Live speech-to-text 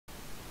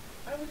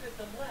I was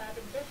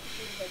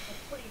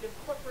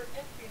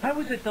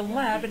at the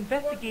lab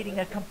investigating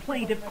a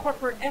complaint of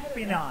corporate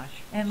espionage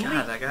and God,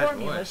 leaked that guy's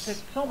formulas to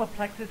voice.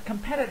 Somaplex's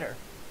competitor.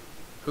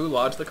 Who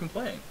lodged the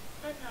complaint?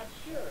 I'm not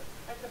sure.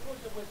 I suppose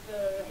it was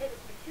the head of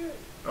security.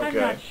 Okay. I'm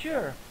not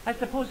sure. I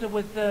suppose it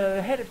was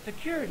the head of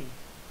security.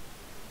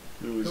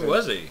 Who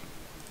was he?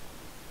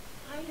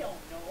 I don't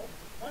know.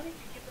 Why don't you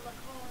give them a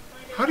call and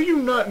find out? How do you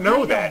not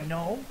know that? I don't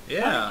know.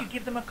 Yeah. Why don't you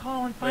give them a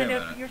call and find Wait a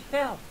out for minute.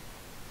 yourself?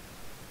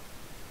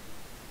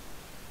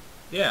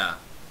 Yeah.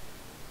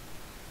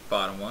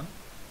 Bottom one.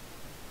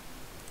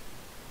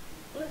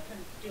 Listen,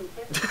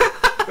 stupid.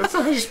 That's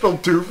not how you spell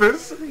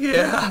doofus.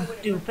 Yeah.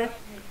 Stupid.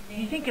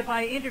 You think if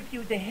I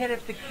interviewed the head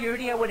of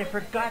security, I would have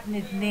forgotten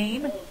his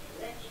name?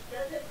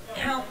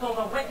 Counsel,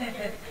 the witness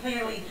has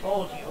clearly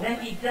told you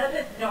that he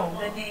doesn't know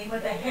the name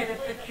of the head of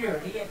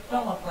security at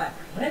Somaplex.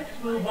 Let's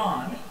move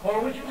on,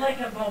 or would you like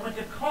a moment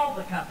to call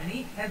the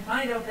company and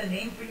find out the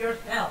name for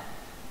yourself?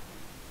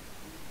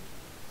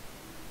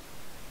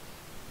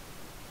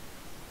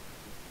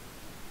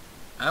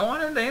 I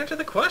want him to answer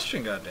the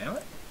question,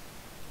 goddammit.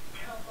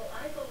 Counsel,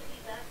 I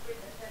believe that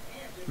witness has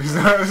answered. He's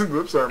not, his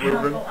lips aren't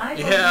moving. Counsel, I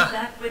believe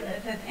that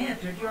witness has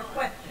answered your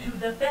question to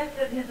the best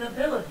of his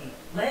ability.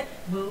 Let's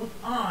move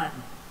on.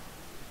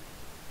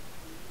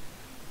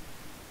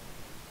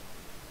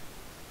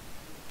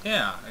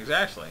 Yeah,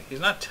 exactly. He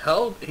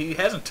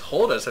hasn't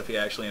told us if he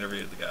actually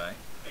interviewed the guy.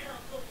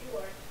 Counsel, you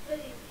are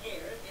splitting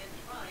hairs and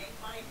trying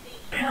my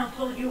patience.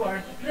 Counsel, you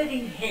are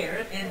splitting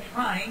hairs and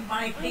trying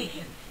my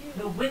patience.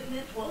 The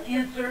witness will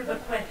answer the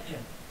question.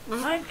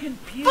 I'm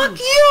confused. Fuck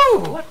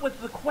you! What was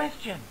the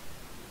question?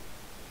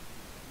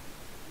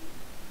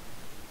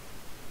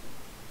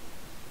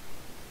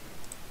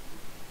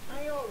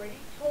 I already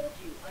told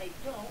you I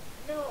don't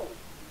know.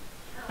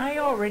 I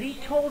already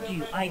told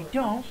you I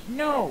don't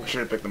know. Should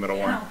have picked the middle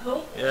one.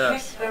 Counsel,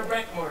 Yes. check the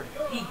record.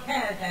 He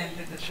has answered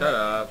the question. Shut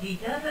up. He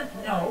doesn't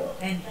know,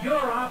 and you're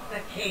off the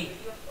case.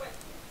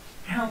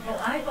 Counsel,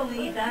 I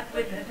believe that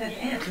witness has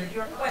answered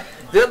your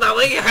question.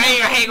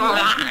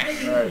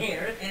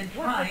 Here and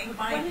trying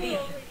my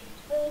patience.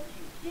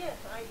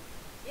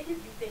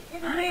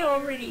 I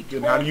already told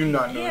Then how do you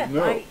not know yes, his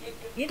note? I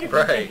interviewed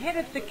Right. the head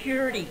of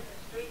security.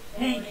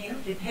 Thank you,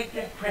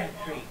 Detective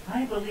Crabtree.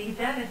 I believe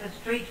that is a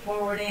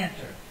straightforward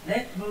answer.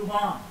 Let's move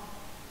on.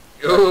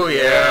 Oh,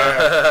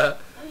 yeah.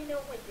 I know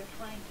what you're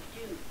trying to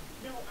do.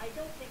 No, I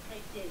don't think I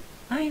did.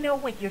 I know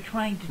what you're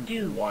trying to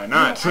do. Why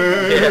not? No, I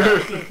don't Yeah.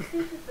 think I did. This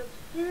is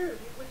absurd.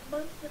 It was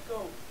months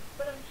ago.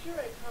 But I'm sure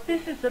I probably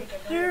This is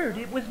absurd.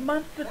 It was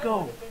months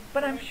ago.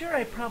 But I'm sure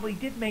I probably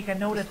did make a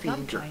note of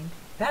some Procedure. kind.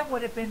 That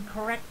would have been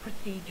correct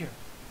procedure.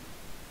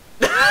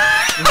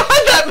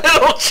 That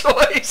middle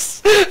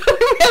choice! We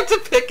have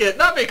to pick it,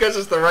 not because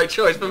it's the right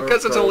choice, but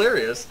because it's Okay.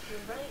 hilarious.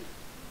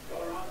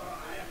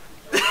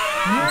 Yeah,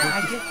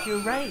 I guess you're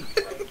right.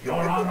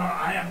 Your Honor,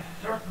 I am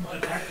certain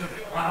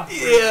Detective Crabtree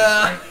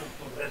Yeah. is grateful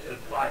for this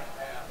advice,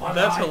 but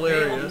That's I fail to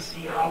hilarious.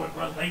 see how it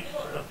relates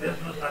to the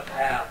business at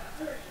hand.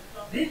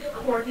 This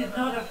court is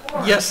not a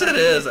forum. Yes, it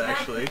is,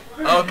 actually.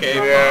 Okay,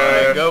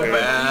 Yeah, fine, go fair.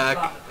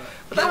 back.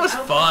 But that was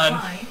You're out fun.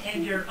 of line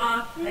and you're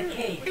off the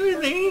case.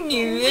 Absurd.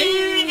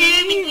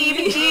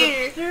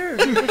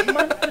 Absurd. It was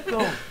months ago.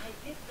 I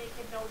did make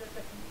a note of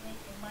the complaint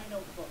in my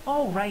notebook.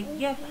 Oh, right.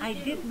 Yes, I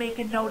did make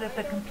a note of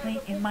the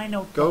complaint in my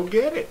notebook. Go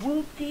get it.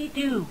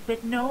 Whoop-dee-doo.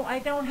 But no, I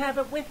don't have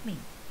it with me.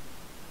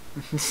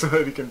 So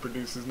that he can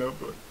produce his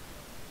notebook.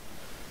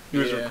 He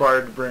was Yeah.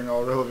 required to bring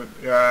all relevant...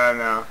 Yeah,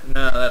 no.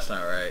 No, that's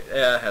not right.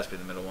 Yeah, it has to be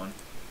the middle one.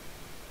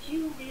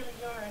 You really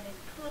are an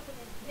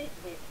incompetent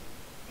nitwit.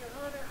 Your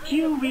Honor,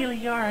 you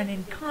really are an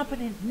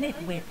incompetent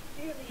nitwit.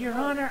 Your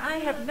Honor, I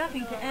have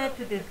nothing to add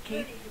to this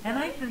case, and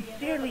I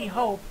sincerely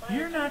hope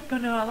you're not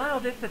going to allow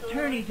this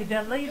attorney to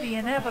delay the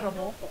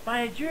inevitable by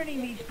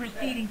adjourning these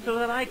proceedings so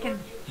that I can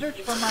search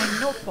for my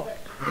notebook.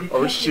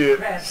 Oh, shit.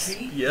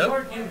 Crabtree, Yep.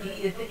 your duty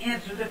is to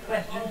answer the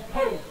questions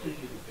posed to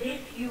you.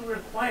 If you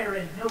require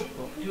a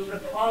notebook to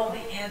recall the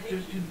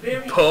answers to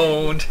very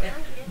Pwned.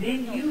 questions,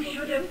 then you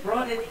should have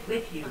brought it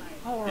with you.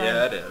 All right.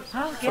 Yeah, it is.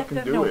 I'll get Fucking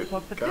the do it.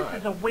 notebook, but God. this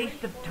is a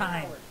waste of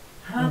time.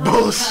 How much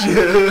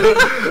Bullshit.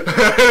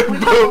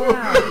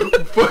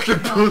 Fucking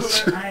time-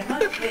 bullshit. I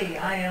must say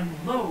I am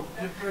loath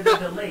to further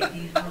delay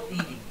these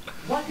proceedings.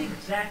 What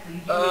exactly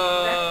do you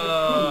expect to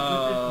prove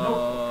with this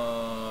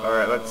notebook?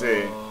 Alright, let's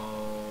see.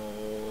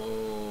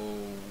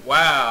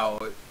 Wow.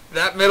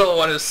 That middle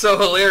one is so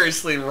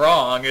hilariously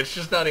wrong, it's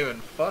just not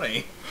even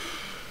funny.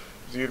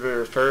 It's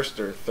either first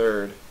or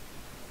third.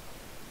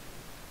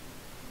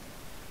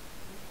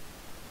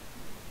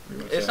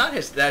 It's not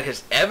that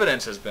his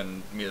evidence has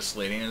been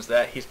misleading, it's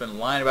that he's been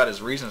lying about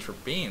his reasons for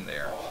being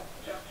there.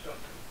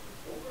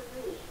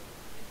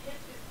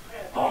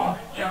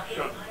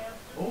 Objection.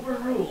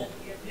 Overruled.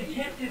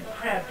 Detective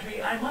Crabtree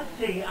Autry, I must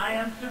say I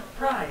am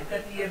surprised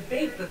at the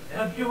evasiveness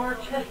of your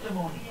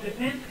testimony.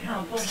 Defense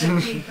counsel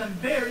has made some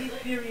very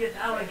serious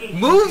allegations.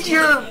 Move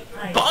your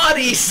body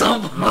I would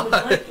somewhat.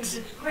 like to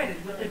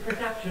discredit with the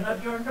production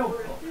of your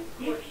notebook.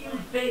 If you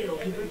fail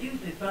to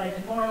produce it by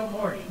tomorrow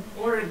morning,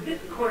 or if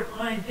this court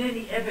finds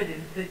any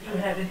evidence that you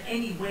have in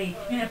any way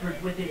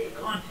tampered with its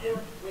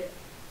contents,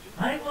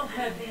 I will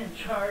have you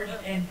charged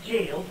and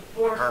jailed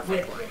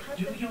forthwith.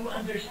 Do you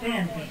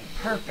understand me?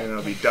 Perfect. And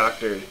it'll be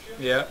doctored.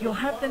 Yeah. You'll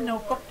have the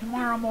notebook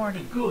tomorrow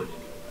morning. Good.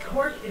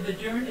 Court is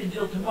adjourned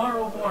until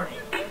tomorrow morning.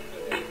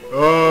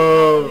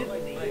 Oh.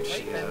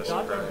 Jesus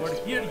Doctors were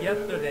Christ. here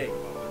yesterday.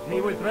 They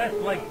were dressed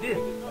like this.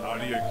 How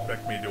do you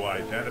expect me to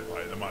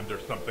identify them under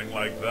something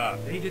like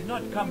that? They did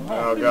not come home.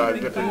 Oh god,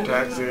 different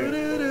taxi.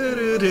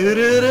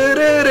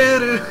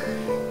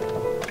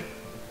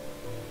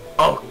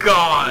 Oh You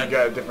God.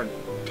 got a different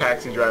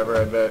taxi driver,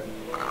 I bet.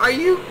 Are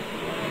you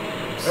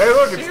Hey,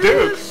 look, it's Duke.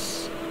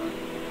 serious?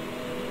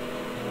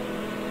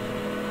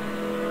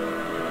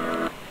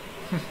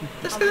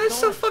 This guy is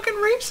so fucking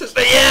racist.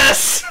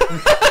 Yes!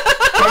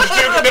 Punch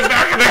Duke in the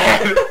back of the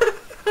head.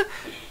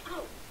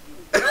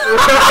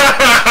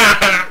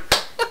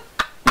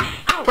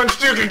 Punch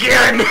Duke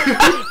again.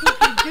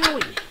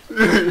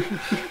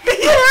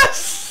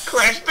 Yes!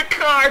 Crash the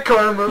car,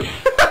 Karma.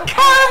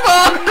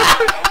 Karma!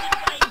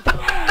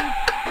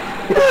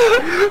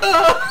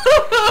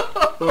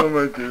 Oh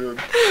my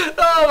god.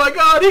 Oh my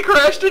god, he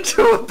crashed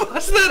into a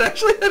bus that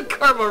actually had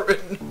karma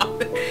written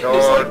on it. It's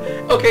God.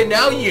 like, okay,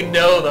 now you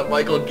know that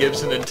Michael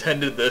Gibson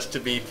intended this to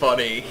be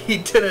funny. He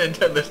didn't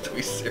intend this to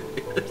be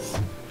serious.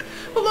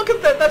 But look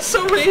at that, that's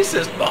so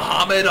racist.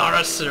 Muhammad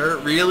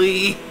Arasur,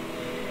 really?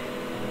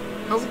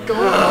 How's it going?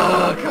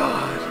 Oh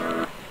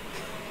god.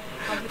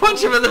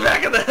 Punch him in the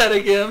back of the head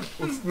again.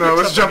 No,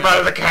 let's jump out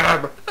of the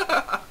cab.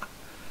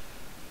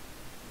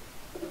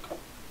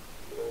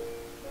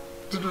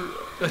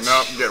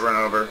 Nope, get run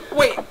over.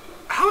 Wait,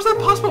 how is that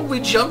possible? We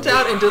jumped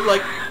out and did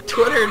like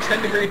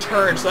 210-degree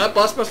turns. So that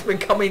bus must have been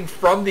coming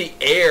from the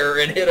air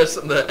and hit us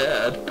in the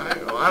head.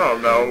 I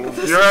don't know.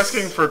 You're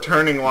asking for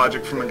turning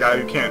logic from a guy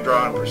who can't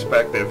draw in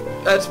perspective.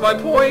 That's my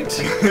point.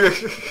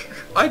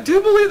 I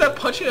do believe that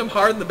punching him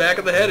hard in the back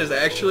of the head is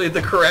actually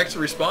the correct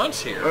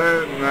response here.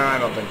 No, I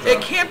don't think so.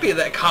 It can't be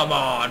that. Come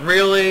on,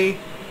 really?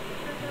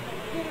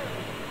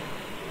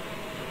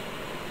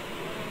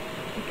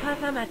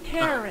 Because I'm a Oh,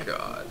 terrorist.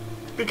 God.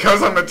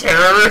 Because I'm a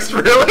terrorist,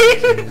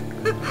 really?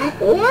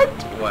 What?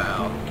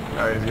 Wow.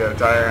 Oh, he's got a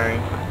tire iron.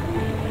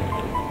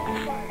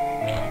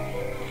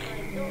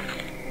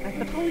 I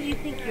suppose you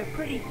think you're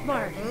pretty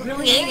smart.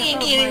 Really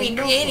about my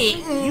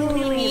notebook. You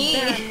really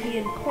embarrassed me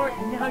in court,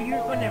 and now you're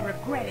going to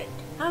regret it.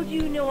 How do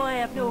you know I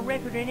have no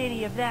record in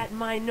any of that in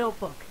my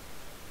notebook?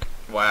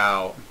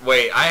 Wow.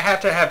 Wait, I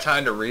have to have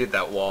time to read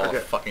that wall Okay.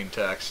 of fucking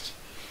text.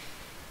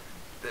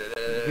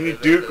 He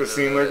Duke was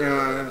seen looking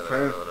on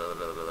him.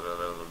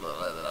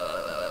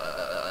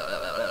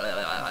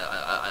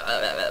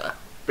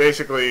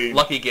 Basically,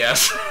 Lucky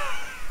guess.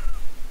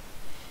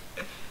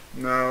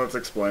 no, let's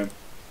explain.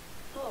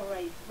 All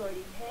right,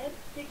 smarty pants,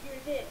 figure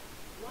this.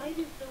 Why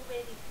do so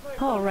many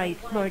smart All right,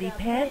 people smarty wind up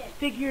pants, dead?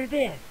 figure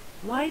this.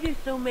 Why do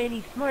so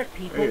many smart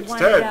people Hey, it's wind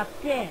Ted.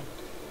 up dead?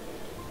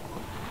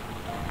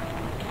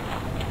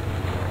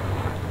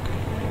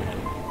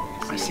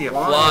 I see a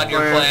flaw in your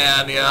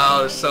plan,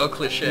 yo. It's so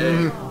cliche.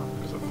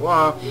 There's a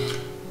flaw.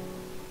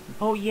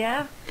 Oh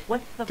yeah?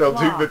 What's the Tell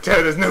flaw? Duke that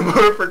Ted has no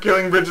motive for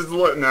killing Bridges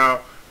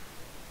now.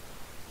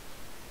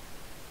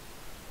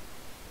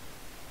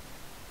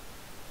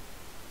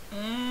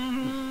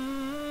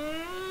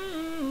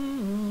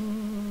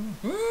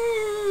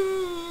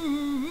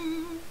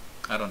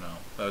 I don't know.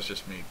 That was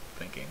just me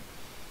thinking.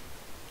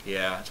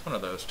 Yeah, it's one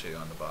of those two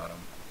on the bottom.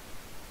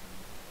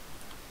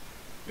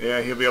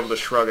 Yeah, he'll be able to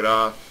shrug it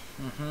off.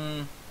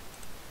 Mm-hmm.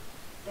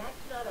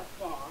 That's not a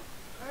flaw.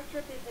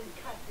 Hartrip is in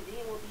custody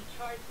and will be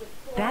charged with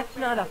 4 That's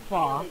not a random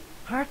flaw. killings.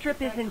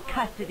 Hartrip is in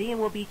custody and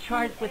will be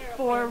charged with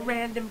 4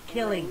 random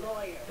killings.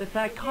 The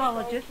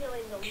psychologist,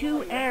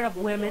 2 Arab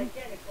women,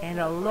 and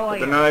a lawyer.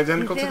 They're not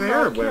identical to His the MO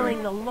Arab killing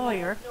women. the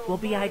lawyer will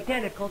be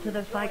identical to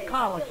the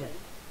psychologist.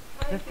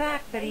 The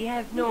fact that he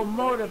has no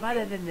motive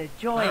other than the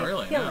joy Not of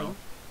really, killing no.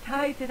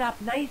 ties it up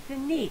nice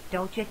and neat,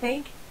 don't you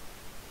think?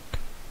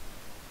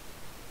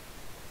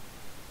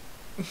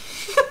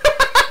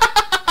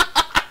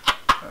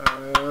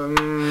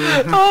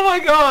 Oh my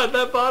god,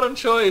 that bottom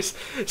choice.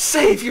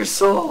 Save your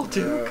soul,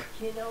 Duke.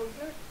 You know,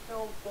 you're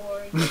so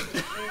boring. You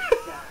deserve to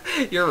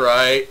die. You're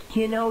right.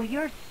 You know,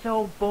 you're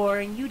so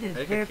boring, you Make a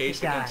deserve to case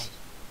die. against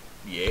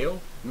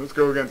Yale? Let's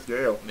go against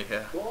Yale.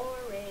 Yeah. Boring.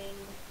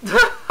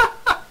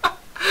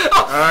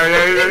 Oh,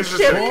 yeah, he's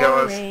just gonna kill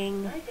us.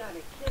 Boring. I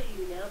gotta kill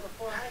you now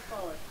before I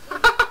fall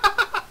asleep.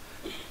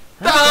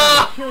 I'm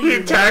gonna kill He you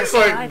now attacks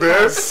before I like fall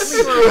this.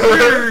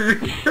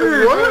 asleep.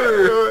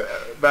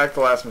 What? Back to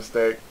last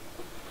mistake.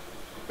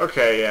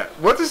 Okay, yeah.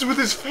 What is with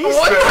his face?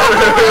 What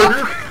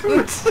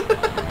there?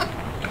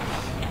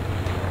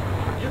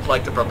 You'd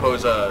like to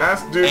propose a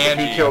Ask Duke if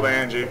Angie. he killed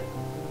Angie. Dr.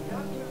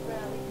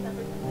 Rowley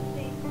suffered from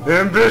the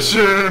same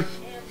Ambition!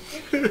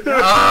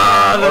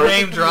 Ah, the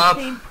name The drop.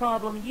 same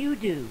problem you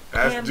do.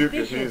 Ask Duke if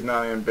Ambition. he's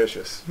not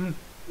ambitious. No,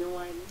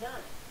 I'm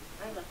not.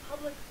 I'm a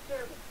public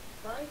servant.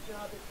 My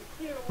job is to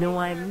clear away No,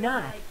 I'm garbage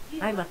not. like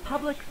you I'm a and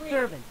public that shrink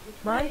servant. who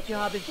My try to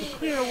job is to shame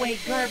clear us away and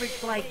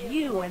garbage like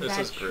you and This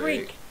that is great.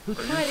 shrink who Are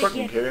you try to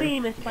fucking get kidding?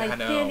 famous by Yeah, I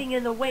know. standing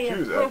in the way She of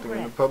was acting in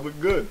the progress. public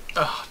good.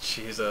 Oh,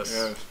 Jesus.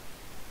 Yes.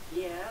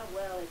 Yeah,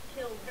 well, it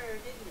killed her,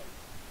 didn't it?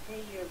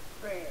 Say your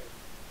prayers.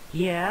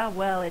 Yeah,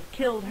 well, it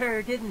killed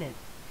her, didn't it?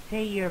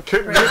 Say your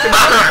Kick- prayers.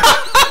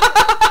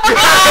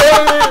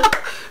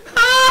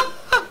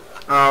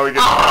 Oh, we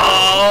get.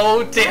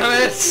 Oh,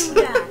 damn it. Do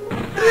that.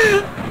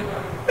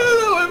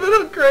 That would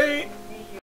have been great.